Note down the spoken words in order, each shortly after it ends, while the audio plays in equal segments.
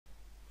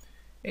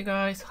Hey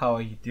guys, how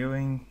are you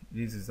doing?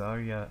 This is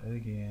Arya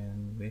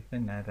again with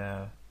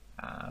another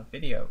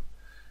video.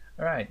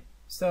 Alright,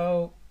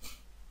 so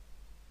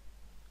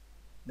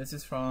this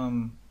is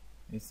from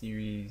a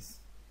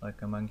series,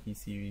 like a monkey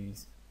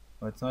series.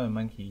 Well, it's not a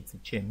monkey, it's a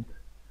chimp,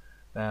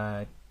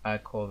 but I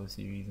call the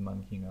series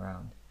Monkeying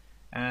Around.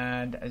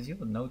 And as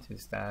you'll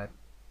notice that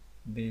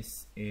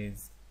this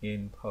is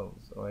in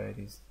pose, or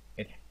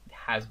it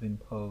has been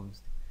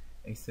posed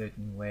a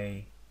certain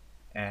way,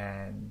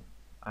 and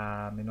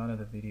in one of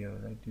the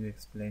videos I do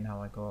explain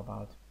how I go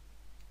about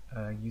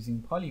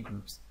using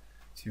polygroups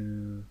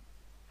to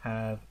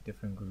have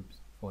different groups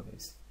for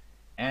this.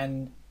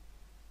 And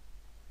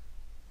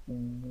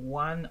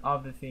one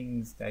of the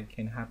things that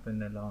can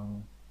happen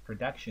along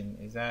production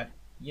is that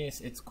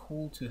yes, it's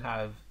cool to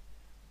have,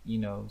 you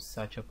know,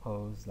 such a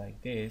pose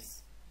like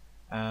this.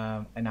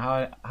 And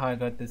how I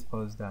got this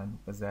pose done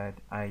was that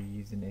I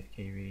used an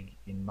FK rig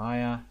in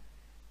Maya,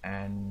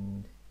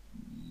 and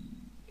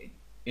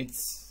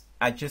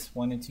I just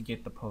wanted to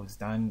get the pose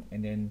done,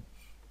 and then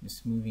the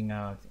smoothing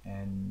out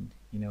and,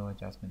 you know,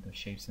 adjustment of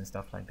shapes and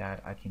stuff like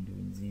that I can do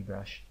in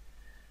ZBrush.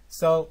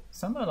 So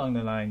somewhere along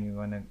the line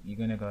you're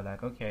gonna go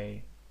like,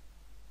 okay,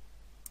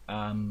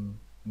 I'm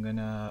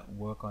gonna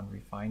work on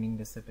refining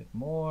this a bit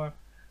more,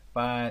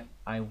 but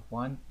I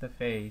want the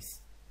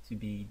face to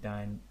be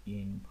done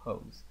in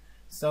pose.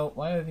 So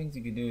one of the things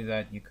you could do is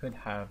that you could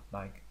have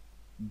like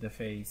the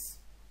face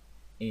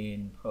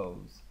in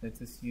pose.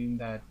 Let's assume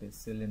that the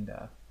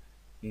cylinder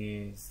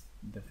is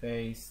the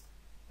face,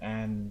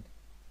 and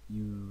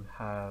you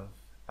have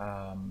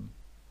why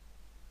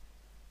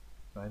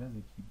does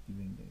it keep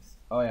doing this?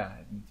 Oh yeah,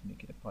 I need to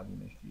make it a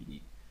polymesh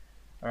 3D.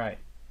 Alright,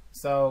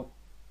 so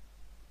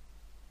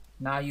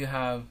now you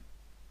have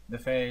the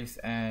face,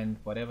 and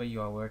whatever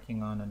you are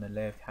working on the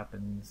left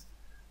happens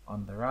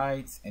on the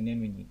right, and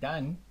then when you're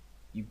done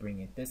you bring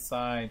it this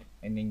side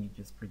and then you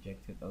just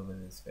project it over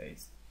this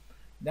face.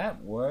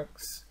 That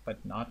works,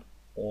 but not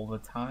all the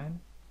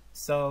time.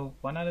 So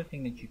one other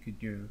thing that you could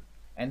do,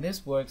 and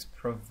this works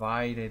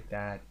provided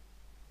that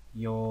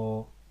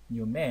your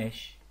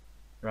mesh,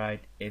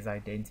 right, is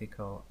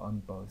identical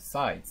on both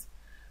sides.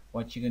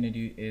 What you're going to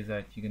do is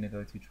that you're going to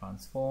go to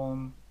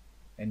transform,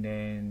 and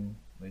then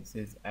where it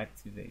says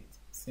activate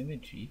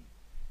symmetry,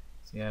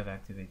 so you have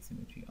activate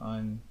symmetry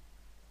on,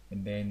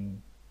 and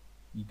then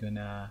you're going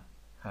to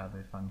have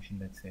a function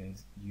that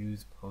says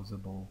use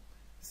Poseable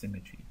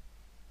Symmetry.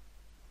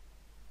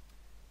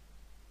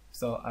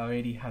 So I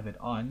already have it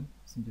on,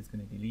 so I'm just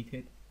going to delete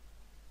it.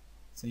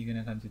 So you're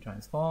going to come to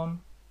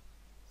transform,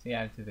 say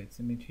activate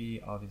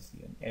symmetry,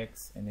 obviously on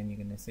X, and then you're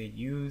going to say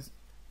use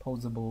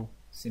Poseable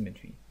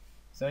Symmetry.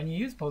 So when you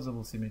use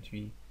Poseable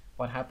Symmetry,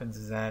 what happens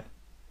is that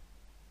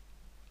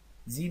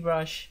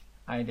ZBrush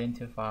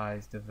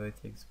identifies the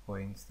vertex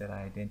points that are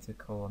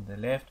identical on the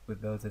left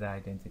with those that are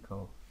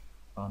identical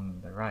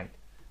on the right.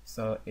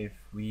 So if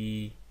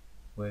we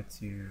were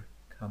to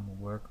come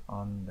work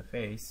on the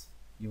face,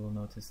 you will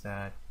notice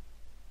that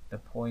the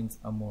points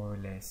are more or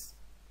less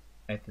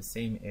at the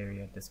same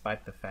area,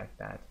 despite the fact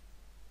that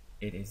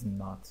it is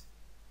not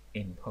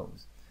in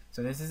pose.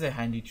 So this is a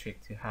handy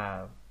trick to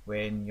have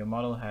when your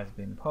model has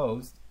been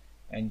posed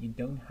and you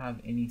don't have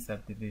any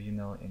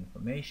subdivisional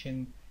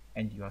information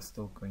and you are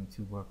still going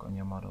to work on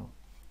your model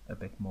a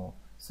bit more.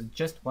 So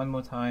just one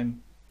more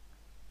time,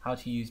 how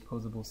to use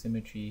Poseable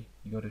Symmetry.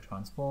 You go to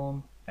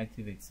transform,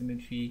 activate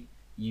symmetry,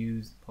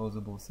 use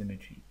Poseable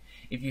Symmetry.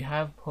 If you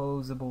have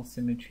Poseable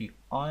Symmetry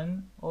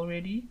on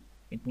already,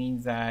 it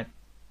means that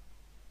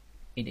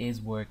it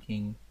is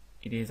working,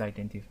 it is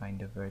identifying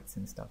the verts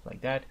and stuff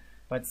like that.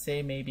 But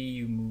say maybe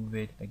you move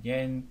it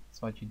again,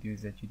 so what you do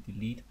is that you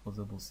delete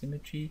Poseable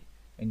Symmetry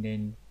and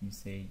then you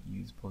say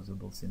use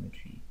Poseable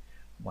Symmetry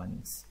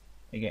once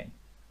again.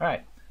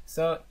 Alright,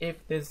 so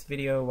if this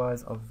video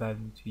was of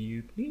value to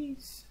you,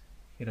 please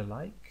hit a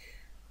like,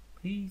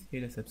 please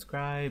hit a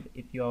subscribe.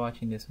 If you are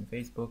watching this on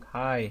Facebook,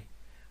 hi,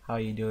 how are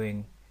you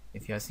doing?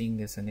 If you are seeing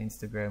this on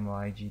Instagram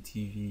or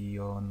IGTV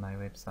or on my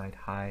website,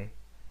 hi,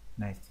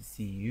 nice to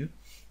see you,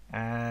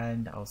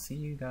 and I'll see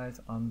you guys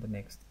on the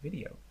next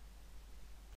video.